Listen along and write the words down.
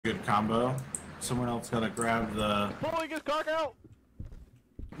Good combo. Someone else gotta grab the. Pulling his cock out.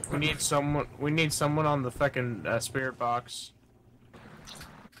 We need someone. We need someone on the fucking spirit box.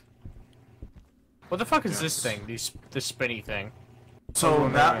 What the fuck is this thing? This spinny thing. So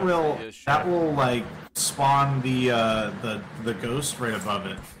that will like spawn the ghost right above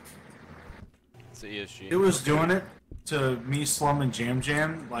it. It's the ESG. It was doing it to me, Slum, and Jam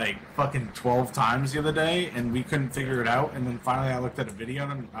Jam like fucking 12 times the other day, and we couldn't figure it out. And then finally, I looked at a video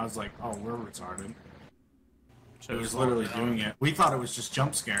and I was like, "Oh, we're retarded." So it was literally doing it. We thought it was just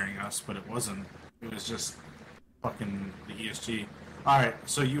jump scaring us, but it wasn't. It was just fucking the ESG. All right,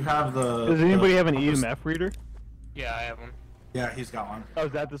 so you have the. Does anybody have an EMF reader? Yeah, I have one. Yeah, he's got one. Oh,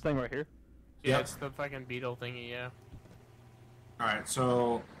 is that this thing right here? Yeah, it's the fucking beetle thingy. Yeah. All right,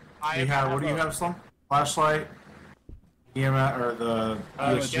 so you have what do you have, Slum? Flashlight, EMF, or the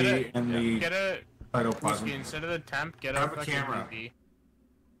ESG, and the cytoplasm. Instead of the temp, get grab a fucking camera. UV.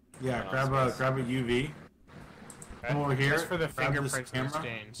 Yeah, grab a UV. Come over here. Just for the grab this fingerprints and the camera.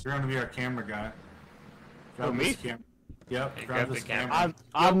 stains. You're gonna be our camera guy. Grab me? this camera. Yep, Hey, grab grab this the camera. camera.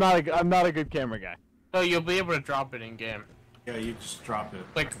 I'm not a good camera guy. No, you'll be able to drop it in game. Yeah, you just drop it.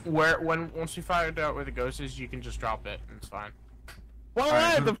 Like once we find out where the ghost is, you can just drop it and it's fine. Why do I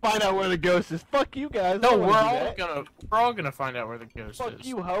have to find out where the ghost is? Fuck you guys. No, I don't we're wanna do all that. gonna find out where the ghost Fuck is.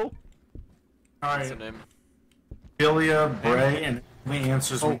 you, hoe. All What's the right, name? Philia, Bray, and the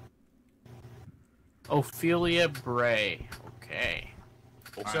answers. Ophelia Bray. Okay.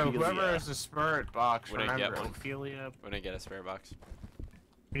 So Ophelia. whoever is the spirit box, Would I get remember one? Ophelia. When I get a spare box.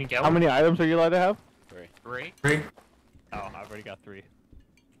 Can you get How one? many items are you allowed to have? 3. Three? Bray. Oh, I've already got 3.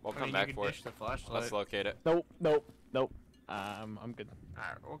 We'll I come mean, back you for can it. dish the flashlight. Let's locate it. Nope. I'm good.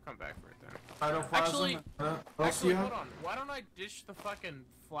 Alright, we'll come back for it then. Cytoplasm. Actually- what else do Actually, you have? hold on. Why don't I dish the fucking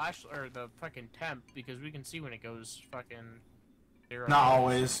flash or the fucking temp because we can see when it goes fucking 0. Not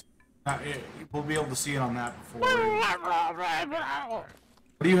always. We'll be able to see it on that before. What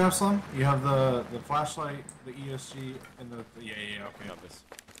do you have, Slum? You have the flashlight, the ESG, and the yeah, okay. Compass.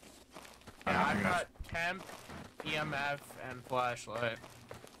 Yeah, I I've got got temp, EMF, and flashlight.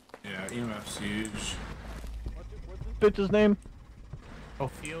 yeah, EMF's huge. What's this bitch's name?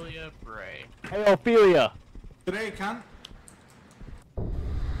 Ophelia Bray. Hey, Ophelia. Today, cunt.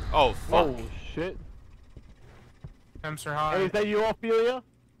 Oh, fuck. Oh, shit. Temps are Hey, high. is that you, Ophelia?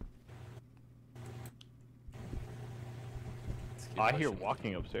 Let's keep Oh, I hear pushing.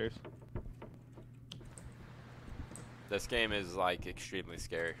 walking upstairs. This game is, like, extremely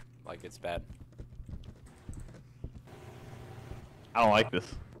scary. Like, it's bad. I don't like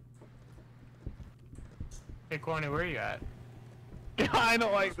this. Hey, Corny, where you at? I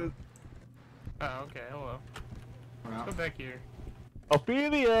don't like this. Oh, okay, hello. Let's go back here.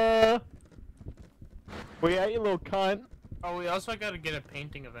 Ophelia! Where you at, you little cunt? Oh, we also gotta get a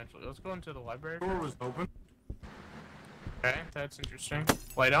painting eventually. Let's go into the library. The door was open. Okay, that's interesting.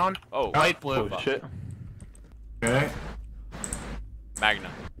 Light on. Oh, Light blue. Oh, shit. Okay. Magna.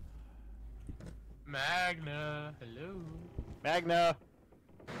 Magna. Hello. Magna.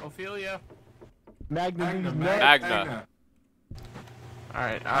 Ophelia. Magna. Magna. Magna.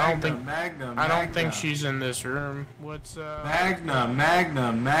 Alright, I don't think Magna. I don't think she's in this room. What's Magna.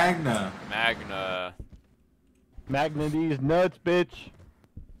 Magna these nuts, bitch.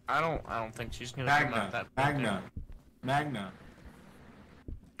 I don't think she's gonna come out that building. Magna.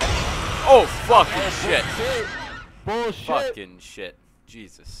 Oh, fucking shit. Bullshit. Fucking shit.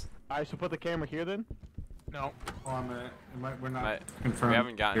 Jesus. Alright, so put the camera here then. No, Hold on a minute. We're not Right. confirmed We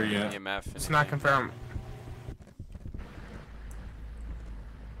haven't gotten here an yet. EMF. it's not anything. confirmed.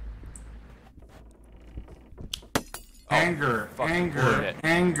 Oh, Anger. fucking bullshit.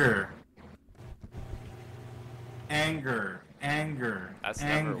 That's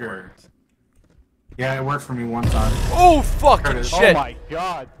never worked. Yeah, it worked for me one time. Oh, fucking Curtis. shit. Oh my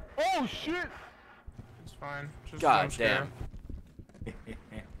god. Oh shit. It's fine. Just God don't scare. damn.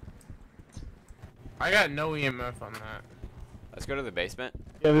 I got no EMF on that. Let's go to the basement.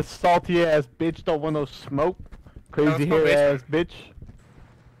 Yeah, this salty ass bitch don't want no smoke. Crazy let's go hair ass bitch.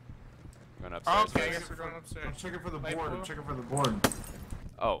 Going Oh, upstairs. okay, I first. guess we're going upstairs. I'm checking for the Light board. blue? I'm checking for the board.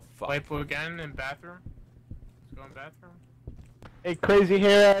 Oh, fuck. Light blue again in bathroom. Let's go in bathroom. Hey, crazy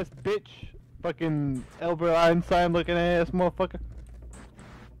hair ass bitch. Fucking Albert Einstein looking ass motherfucker.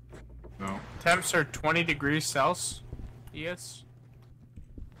 No. Temps are 20 degrees Celsius. Yes.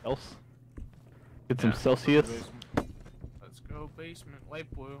 Else. Get some Yeah. Celsius. Let's go basement. Light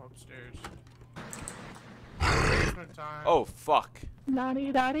blue upstairs. Basement time. Oh, fuck.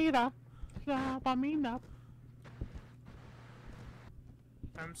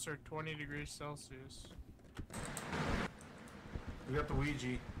 Temps are 20 degrees Celsius. We got the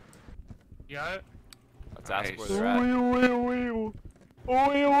Ouija. You got it? Let's ask Nice. where they're at.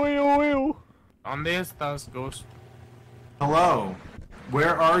 ¿Dónde estás, Ghost? Hello.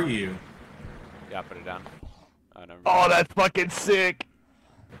 Where are you? Yeah, put it down. Oh, never mind. Oh, that's fucking sick.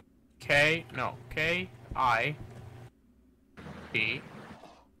 K-I-T.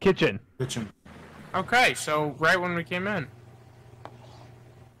 Kitchen. Kitchen. Okay, so right when we came in.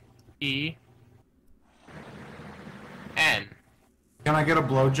 E. N. Can I get a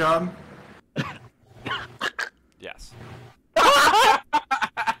blowjob? Yes.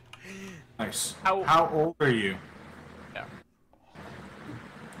 Nice. How- How old are you? Yeah.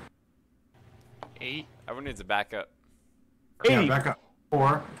 8. Everyone needs a backup. Yeah, 8. back up.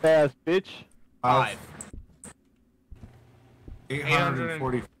 4. Ass bitch. 5.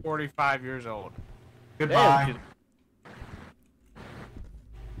 840. 45 years old. Goodbye.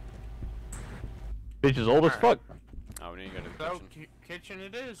 Bitch is old as fuck. Oh, we need to go to the So, kitchen. kitchen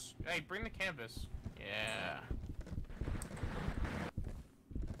it is. Hey, bring the canvas. Yeah.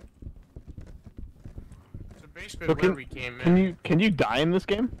 So basically So where we came in. Can you die in this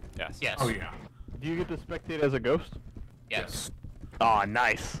game? Yes. Yes. Oh yeah. Do you get to spectate as a ghost? Yes. Oh,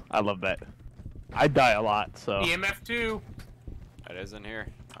 nice. I love that. I die a lot, so. EMF 2. It is in here.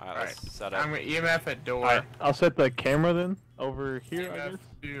 Alright, Alright. let's set up. I'm gonna EMF at door. Alright, I'll set the camera then over here. I EMF guess.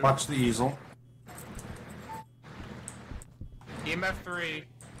 2. Watch the easel. EMF 3.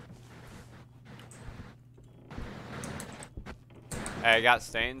 Hey, I got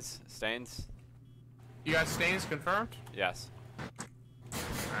stains. Stains? You got stains confirmed? Yes.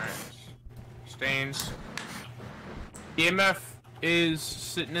 Alright. Stains. EMF is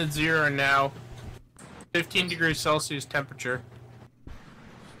sitting at 0 now. 15 degrees Celsius temperature.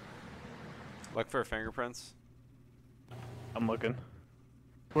 Look for fingerprints. I'm looking.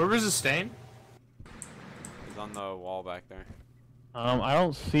 Where was the stain? It's on the wall back there. I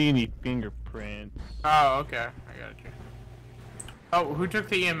don't see any fingerprints. Oh, okay. I got you. Oh, who took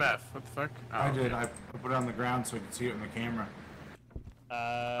the EMF? What the fuck? Oh, I did. okay. I put it on the ground so I could see it in the camera.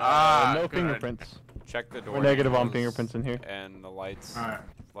 No good. fingerprints. Check the door. We're negative on handles fingerprints in here. And the lights. All right.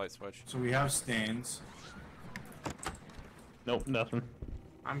 Light switch. So we have stains. Nope, nothing.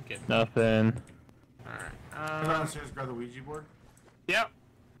 I'm kidding. Nothing. Go downstairs, grab the Ouija board. Yep.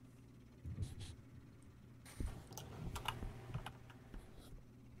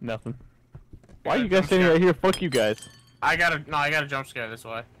 Nothing. Why are Yeah, you guys jump standing scare. right here? Fuck you guys. I gotta jump scare this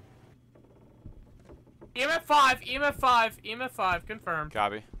way. EMF 5, EMF 5, EMF 5, confirmed.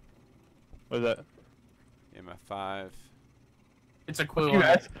 Copy. What is that? EMF 5. It's a Fuck clue. you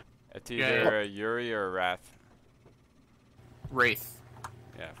guys. It's Yeah. either a Yuri or a Wrath. Wraith.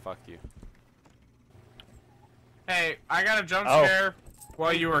 Yeah, fuck you. Hey, I got a jump Oh. scare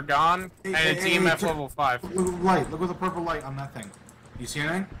while you were gone, Hey, and hey, it's hey, EMF hey, level 5. Look at the light. Look at the purple light on that thing. You see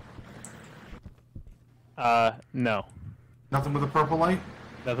anything? No. Nothing with a purple light?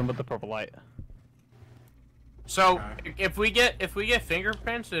 Nothing but the purple light. So Okay. if we get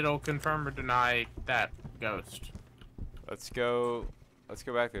fingerprints, it'll confirm or deny that ghost. Let's go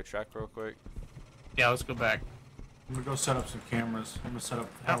back to the truck real quick. Yeah, let's go back. I'm gonna go set up some cameras. I'm gonna set up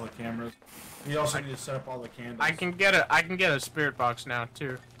hella cameras. You also need to set up all the candles. I can get a spirit box now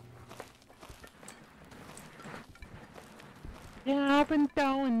too. Yeah, I've been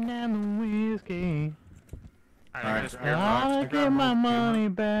throwing down the whiskey. Alright, I got a Alright, spirit box. I'll grab get my one camera. money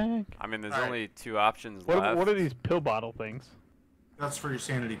back. I mean, there's Alright. only 2 options What left. are these pill bottle things? That's for your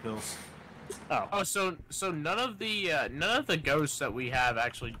sanity pills. Oh. Oh, so none of the ghosts that we have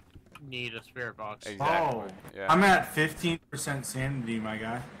actually need a spirit box. Exactly. Oh, Yeah. I'm at 15% sanity, my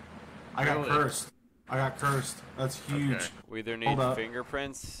guy. I got Really? cursed. That's huge. Okay. We either Hold need up.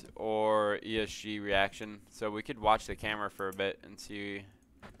 fingerprints or ESG reaction, so we could watch the camera for a bit and see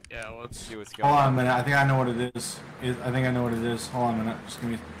Yeah, let's see what's going Hold on a on. minute. I think I know what it is. I think I know what it is. Hold on a minute. Just give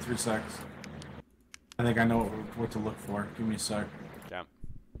me 3 seconds. I think I know what to look for. Give me a sec. Yeah.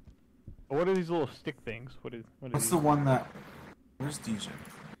 What are these little stick things? What are What's these? the one that... Where's DJ?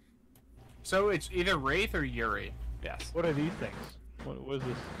 So it's either Wraith or Yuri. Yes. What are these things? What is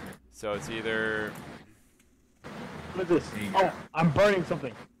this? So it's either What is this? There you Oh, go. I'm burning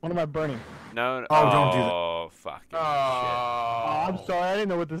something. What am I burning? no. Oh, don't do that. Oh, fuck. Oh, Oh, I'm sorry. I didn't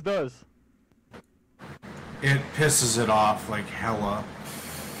know what this does. It pisses it off like hella.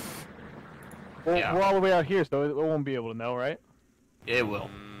 Well, Yeah. we're all the way out here, so it won't be able to know, right? It will.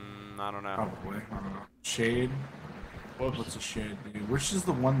 I don't know. Probably. I don't know. Shade? What's a shade, dude? Which is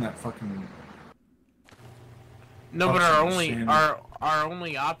the one that fucking... No, but Fucking our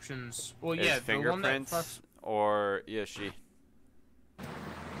only options. Well, Is yeah, the one that fingerprints fucks. or ESG.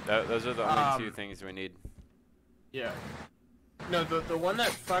 Those are the only 2 things we need. Yeah. No, the one that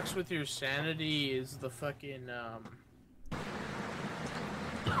fucks with your sanity is the fucking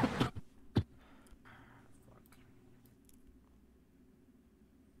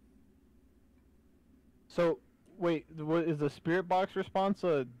So, wait, what is the spirit box response?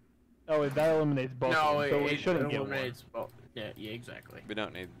 Oh, that eliminates both. No, of them, so we it shouldn't get one. eliminates both. Yeah, exactly. We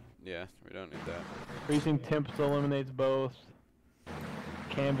don't need. Yeah, we don't need that. Freezing temps eliminates both.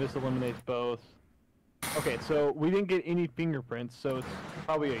 Canvas eliminates both. Okay, so we didn't get any fingerprints, so it's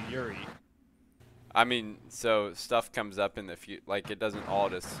probably a Yuri. I mean, so stuff comes up in the like it doesn't all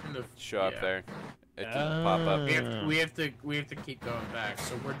just show up yeah. there. It can pop up. We have to keep going back.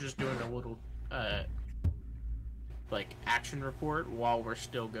 So we're just doing a little like action report while we're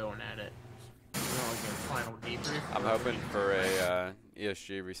still going at it. You know, like a final debrief. I'm hoping for a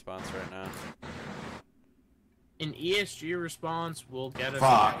ESG response right now. An ESG response will get us.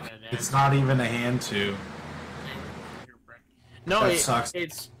 Fuck. It's not even a hand to. No, That sucks.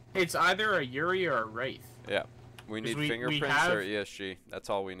 It's either a Yuri or a Wraith. Yeah, we need we fingerprints have- or ESG. That's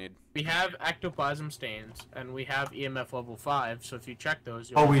all we need. We have ectoplasm stains and we have EMF level 5. So if you check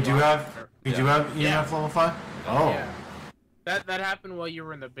those, you'll Oh, we do unlock- have. We do have EMF Yeah. level 5. Oh. Yeah. That happened while you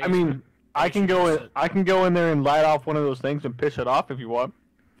were in the I basement. mean, I can go in there and light off one of those things and piss it off if you want.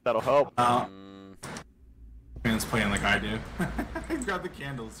 That'll help. Man's playing like I do. Grab the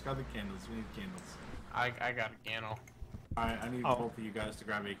candles. Grab the candles. We need candles. I got a candle. Alright, I need both of you guys to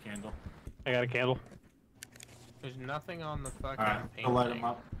grab a candle. I got a candle. There's nothing on the fucking Alright, painting. I'll light them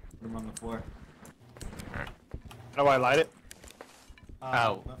up. Put them on the floor. How do I light it?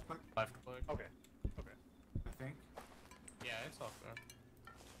 Oh. Left click, Left click. Okay. I think. Yeah, it's all good.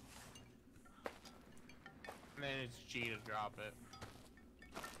 And then it's G to drop it.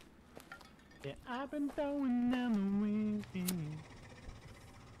 Yeah, I've been throwing down the whiskey.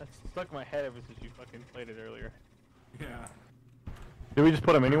 That's stuck in my head ever since you fucking played it earlier. Yeah. Did we just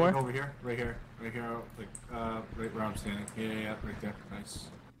put them anywhere? Over here. Right here. Right here. Like, right where I'm standing. Yeah, right there. Nice.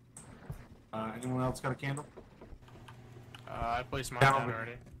 Anyone else got a candle? I placed mine Down down over-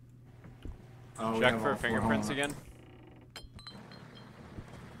 already. Oh, we Check have for all four. fingerprints Hold on. again.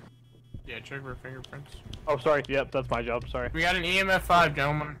 Yeah, check for fingerprints. Oh, sorry. Yep, that's my job. Sorry. We got an EMF 5,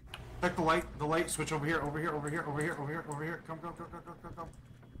 gentlemen. Check the light. The light. Switch over here. Over here. Over here. Over here. Over here. Over here. Come.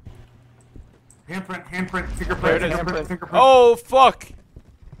 Handprint. Fingerprint. There it is. Fingerprint. Oh fuck!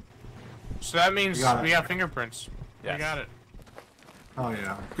 So that means We got it. we got fingerprints. Yes. We got it. Oh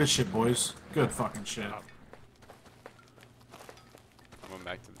yeah. Good shit, boys. Good fucking shit. Going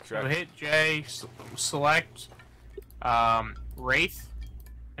back to the So truck. hit J, select Wraith,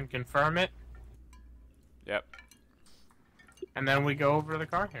 and confirm it, Yep. and then we go over to the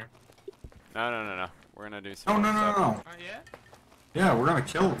car here. No. We're gonna do Oh some. no. stuff. Not yet? Yeah, we're gonna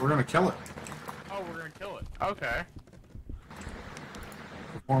kill. We're gonna kill it. Oh, we're gonna kill it. Okay.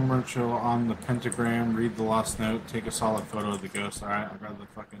 Perform ritual on the pentagram. Read the lost note. Take a solid photo of the ghost. All right, I'll grab the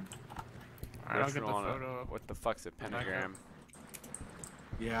fucking. Alright, I'll get the Ritual on it. photo. What the fuck's a pentagram?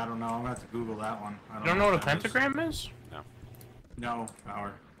 Yeah, I don't know. I'm gonna have to Google that one. I You don't know what a that is. pentagram is? No,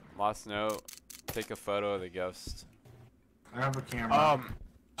 Howard. Lost note. Take a photo of the ghost. I have a camera.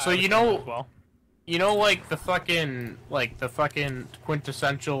 So you know, like the fucking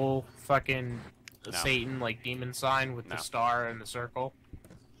quintessential fucking No. Satan like demon sign with No. the star and the circle.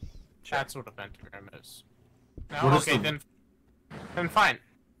 Sure. That's what a pentagram is. No, What is okay, the- then fine.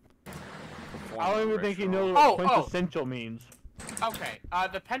 Perform I don't even think you know Oh, what quintessential means. Okay,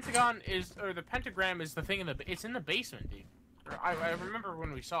 the pentagon is, or the pentagram is the thing it's in the basement, dude. I remember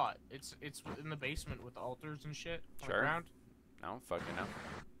when we saw it. It's in the basement with altars and shit on the Sure. ground. I don't fucking know.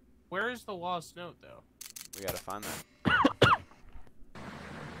 Where is the lost note, though? We gotta find that.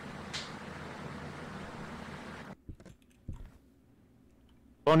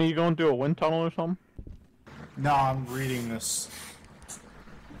 Bunny, you going through a wind tunnel or something? No, I'm reading this.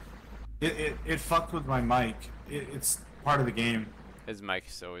 It fucked with my mic. It's part of the game. His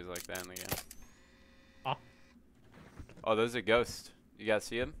mic's always like that in the game. Huh? Oh, there's a ghost. You guys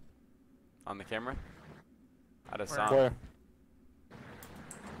see him? On the camera? I just saw him. Where?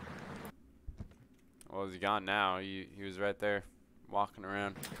 Well, he's gone now. He was right there, walking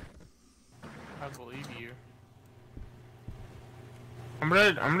around. I believe you. I'm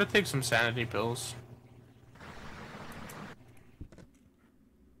gonna take some sanity pills.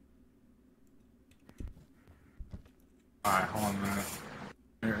 Alright, hold on a minute.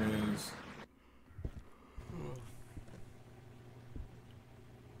 There is.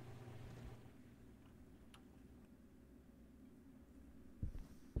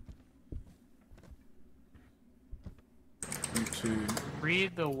 YouTube.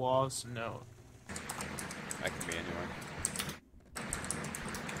 Read the lost note. That could be anywhere.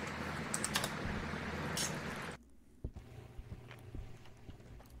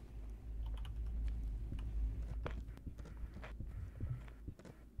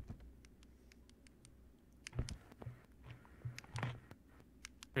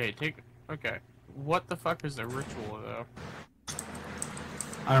 Okay, okay. What the fuck is the ritual though?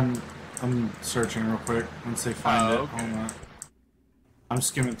 I'm searching real quick once they find it. Okay. Hold on. I'm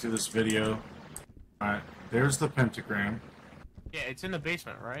skimming through this video. Alright, there's the pentagram. Yeah, it's in the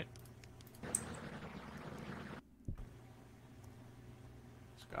basement, right?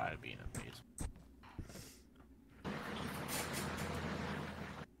 It's gotta be in the basement.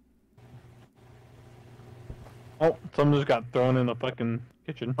 Oh, someone just got thrown in the fucking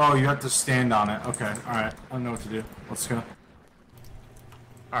kitchen. Oh, you have to stand on it. Okay, alright. I know what to do. Let's go.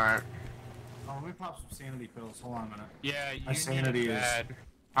 Alright. Oh, let me pop some sanity pills. Hold on a minute. Yeah, you My sanity is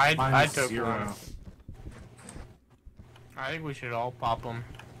I minus took 0. one. I think we should all pop them.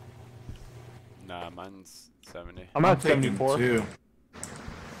 Nah, mine's 70. I'm at taking 74. 2.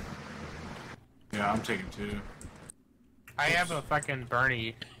 Yeah, I'm taking 2. I have a fucking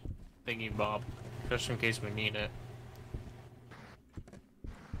Bernie thingy bob, just in case we need it.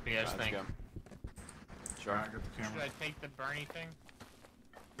 What do you guys Let's think? go. Sure, I got the Should camera. I take the Bernie thing?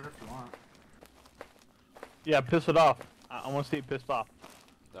 Sure, if you want. Yeah, piss it off. I want to see it pissed off.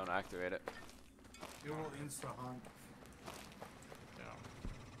 Don't activate it. It will insta-hunt. No.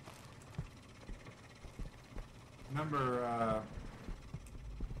 Remember,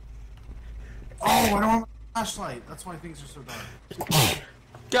 Oh, I don't have a flashlight. That's why things are so dark.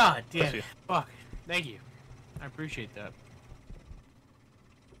 God Bless damn you. it. Fuck. Thank you. I appreciate that.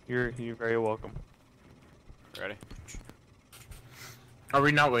 You're very welcome. Ready? Are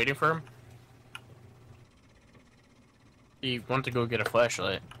we not waiting for him? You want to go get a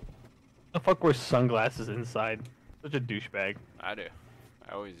flashlight? The fuck wears sunglasses inside? Such a douchebag. I do.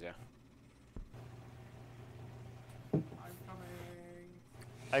 I always do. I'm coming.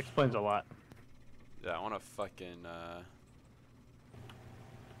 That explains a lot. Yeah, I want to fucking,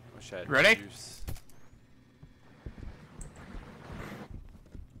 wish I had Ready? juice.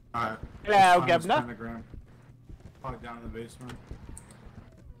 Alright. Hello, let's find this Governor. pentagram. Probably down in the basement.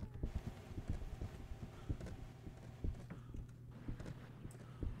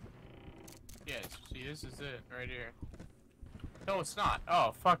 Yes. See, this is it right here. No, it's not.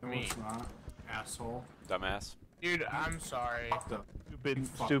 Oh, fuck No, me. it's not. Asshole. Dumbass. Dude, I'm sorry. Fucked up. Stupid,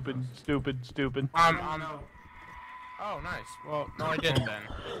 Fuck stupid, us. stupid, stupid. No. Oh, nice. Well, no, I didn't then.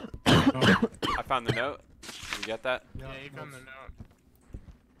 I found the note. Did you get that? Yeah, you found the note.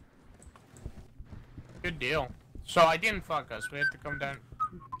 Good deal. So I didn't fuck us. We had to come down.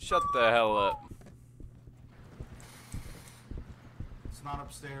 Shut the hell up. It's not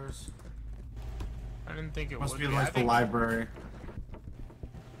upstairs. I didn't think it Must would be I like the think- library.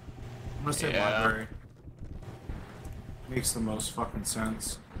 Must say Yeah. library. Makes the most fucking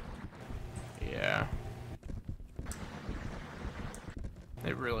sense. Yeah.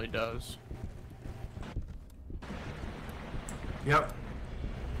 It really does. Yep.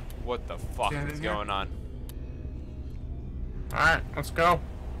 What the fuck Stand is in here. going on? Alright, let's go.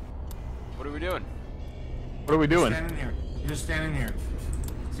 What are we doing? What are we doing? Stand in here. You just stand in here.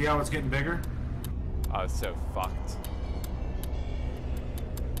 See how it's getting bigger? Oh, it's so fucked.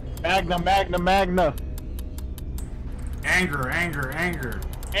 Magna, Magna, Magna. Anger, anger, anger.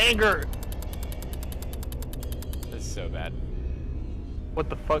 Anger. This is so bad. What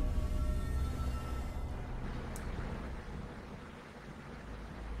the fuck?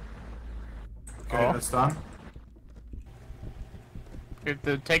 Okay, Oh. that's done. You have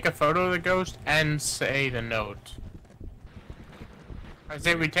to take a photo of the ghost and say the note. I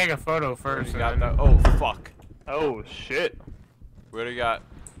say we take a photo first. We got and the. then- Oh fuck. Oh shit. We already got.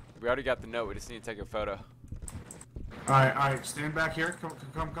 We already got the note. We just need to take a photo. Alright, stand back here. Come.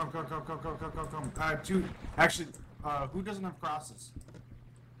 Two. Actually, who doesn't have crosses?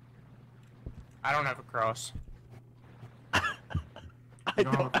 I don't have a cross. I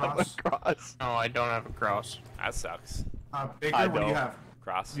don't have a cross? cross. No, I don't have a cross. That sucks. Baker, I what do you don't. have?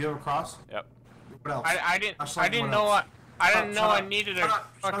 Cross. Do you have a cross? Yep. What else? I didn't. Flashlight, I didn't what know. else? I didn't know Shut I up, needed shut a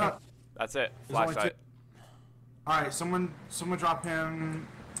up, shut fucking. up. That's it. There's only Flashlight. Alright, someone drop him.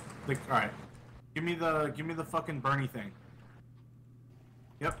 Like, alright. Give me the fucking Bernie thing.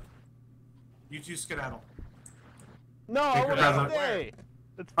 Yep. You two skedaddle. No, I Baker, want grab to that. stay.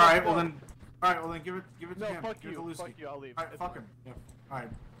 That's Alright, fucked well up. then. Alright, well then give it to No, him. fuck Give it to you. Lusky. Fuck you. I'll leave. Alright, It's fuck fine. him. Yep. Alright,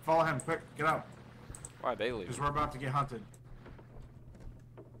 follow him. Quick, get out. Why are they leaving? Because we're about to get hunted.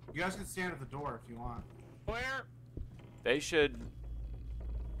 You guys can stand at the door if you want. Where? They should.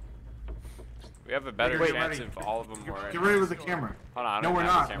 We have a better Wait, chance ready. if all of them were. Get ready with the camera. Hold on. I No, don't we're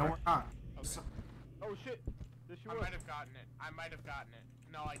have not. the No, camera. we're not. Oh shit. Yes, you I were. might have gotten it. I might have gotten it.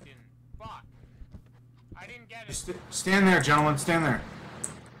 No, I didn't. Fuck. I didn't get it. Just stand there, gentlemen. Stand there.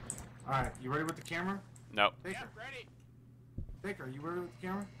 Alright, you ready with the camera? Nope. Baker. Yep, ready. Baker, are you ready with the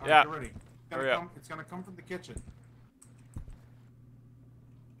camera? All Yeah. right, you're ready. Hurry up. It's gonna come from the kitchen.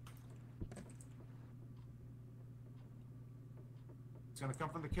 It's gonna come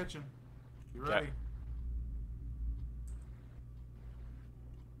from the kitchen. You ready? Okay.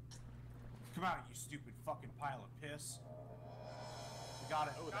 Come out, you stupid fucking pile of piss. We got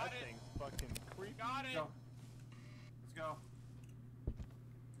it. Oh, Got that it. thing's fucking creepy. Got Let's it. go. Let's go.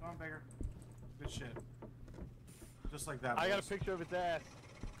 Come on, Baker. Good shit. Just like that. I got a boys. picture of its ass.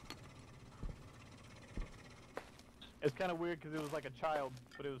 It's kind of weird because it was like a child,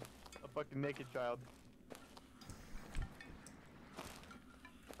 but it was a fucking naked child.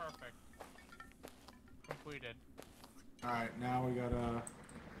 Perfect. Completed. Alright, now we gotta...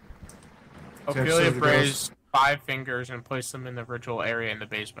 Ophelia the raised 5 fingers and placed them in the ritual area in the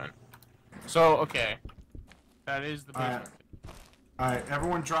basement. So, okay. That is the Alright. basement. Alright,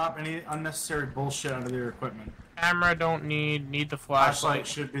 everyone drop any unnecessary bullshit out of your equipment. Camera don't need the Flashlight flashlight.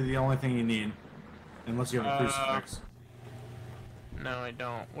 should be the only thing you need. Unless you have a crucifix. No, I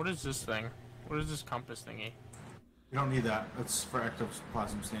don't. What is this thing? What is this compass thingy? You don't need that. That's for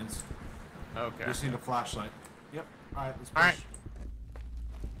ectoplasm stands. Okay. You just need a flashlight. Yep. Alright, let's push. Alright.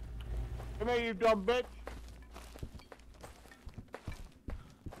 Come here, you dumb bitch!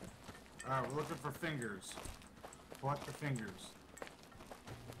 Alright, we're looking for fingers. Collect the fingers.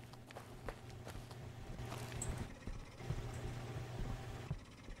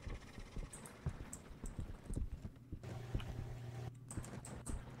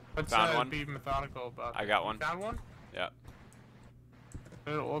 Let's Found one. be methodical about I got one. You found one? Yeah.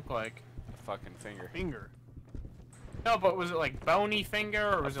 What did it look like? A fucking finger. Finger. No, but was it like bony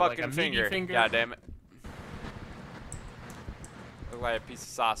finger or was A it like fucking a finger. meaty finger? God damn it. Look like a piece of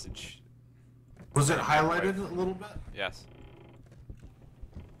sausage. Was it highlighted a little bit? Yes.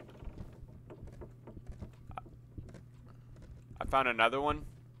 I found another one.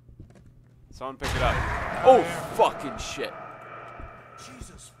 Someone pick it up. Oh, fucking shit.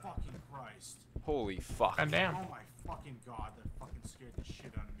 Jesus fucking Christ. Holy fuck. God damn. Oh my fucking god, that fucking scared the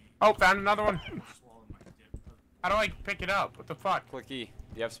shit out of me. Oh, found another one. Swallowed my dip. How do I pick it up? What the fuck? Click E.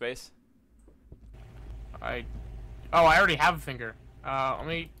 Do you have space? Oh, I already have a finger. Let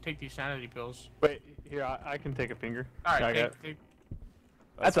me take these sanity pills. Wait, here, I can take a finger. Alright, I got- take.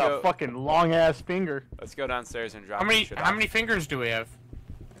 That's Let's go, a fucking long ass finger. Let's go downstairs and drop How many this shit how off. many fingers do we have?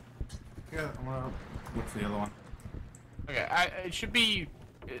 Yeah, I'm gonna look for the other one. Okay, it should be.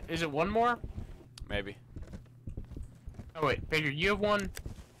 Is it one more? Maybe. Oh wait, Baker, you have one.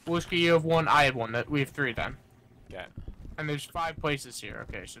 Whiskey, you have one. I have one. That we have 3 then. Okay. And there's 5 places here.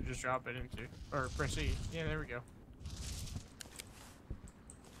 Okay, so just drop it into or press E. Yeah, there we go.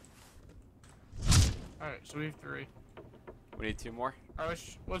 All right, so we have 3. We need 2 more. All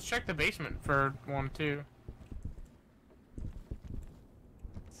right, let's check the basement for 1, 2.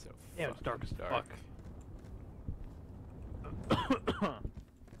 So Yeah, it's dark as dark. fuck.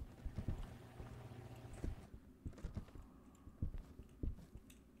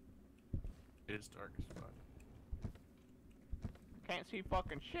 It is dark as fuck. Can't see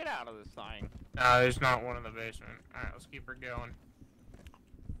fucking shit out of this thing. No, there's not one in the basement. All right, let's keep her going.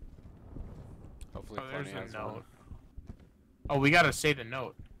 Hopefully Oh, there's Clooney a has note. one. Oh, we gotta say the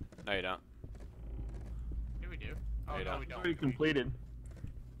note. No, you don't. Yeah, we do. Oh, you no, don't. we It's don't. already completed.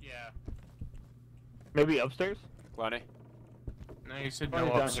 Yeah. Maybe upstairs? Clooney? No, you said Probably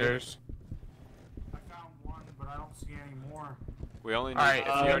no down upstairs. I found one, but I don't see any more. We only need, All right, if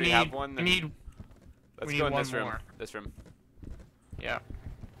you we already need, have one, we then need, let's we go need in one this room. more. This room. yeah.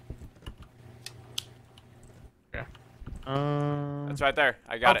 Yeah. That's right there.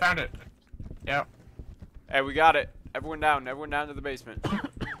 I got it. Found it. Yep. Hey, we got it. Everyone down. Everyone down to the basement.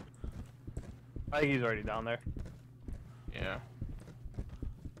 I think he's already down there. Yeah.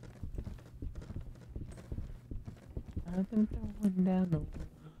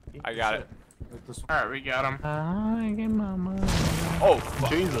 I got it. Like this one. All right, we got him. I get my money. Oh, fuck.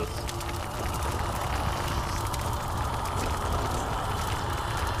 Jesus.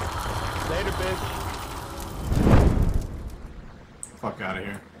 Later, bitch. Fuck out of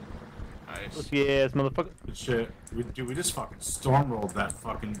here. Nice. Yes, motherfucker. Good shit. We just fucking stormrolled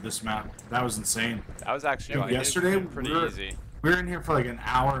this map. That was insane. That was actually Dude, like, yesterday pretty we were- easy. We were in here for like an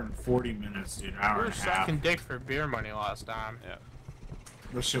hour and 40 minutes, dude. Hour We were and a half. sucking dick for beer money last time. Yeah.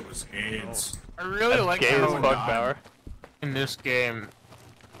 This shit was AIDS. I really That's like gay as how fuck, died. Bauer. in this game.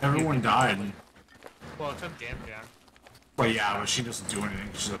 Everyone died. Well, except Jam Jam. But yeah, but she doesn't do anything.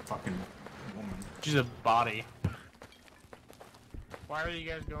 She's a fucking woman. She's a body. Why are you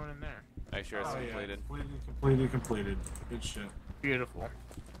guys going in there? Make sure it's Oh, yeah. completed. Completed. Good shit. Beautiful.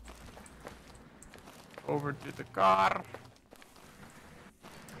 Over to the car.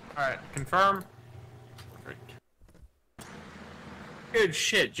 Alright, confirm. Good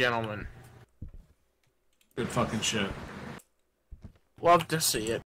shit, gentlemen. Good fucking shit. Love to see it.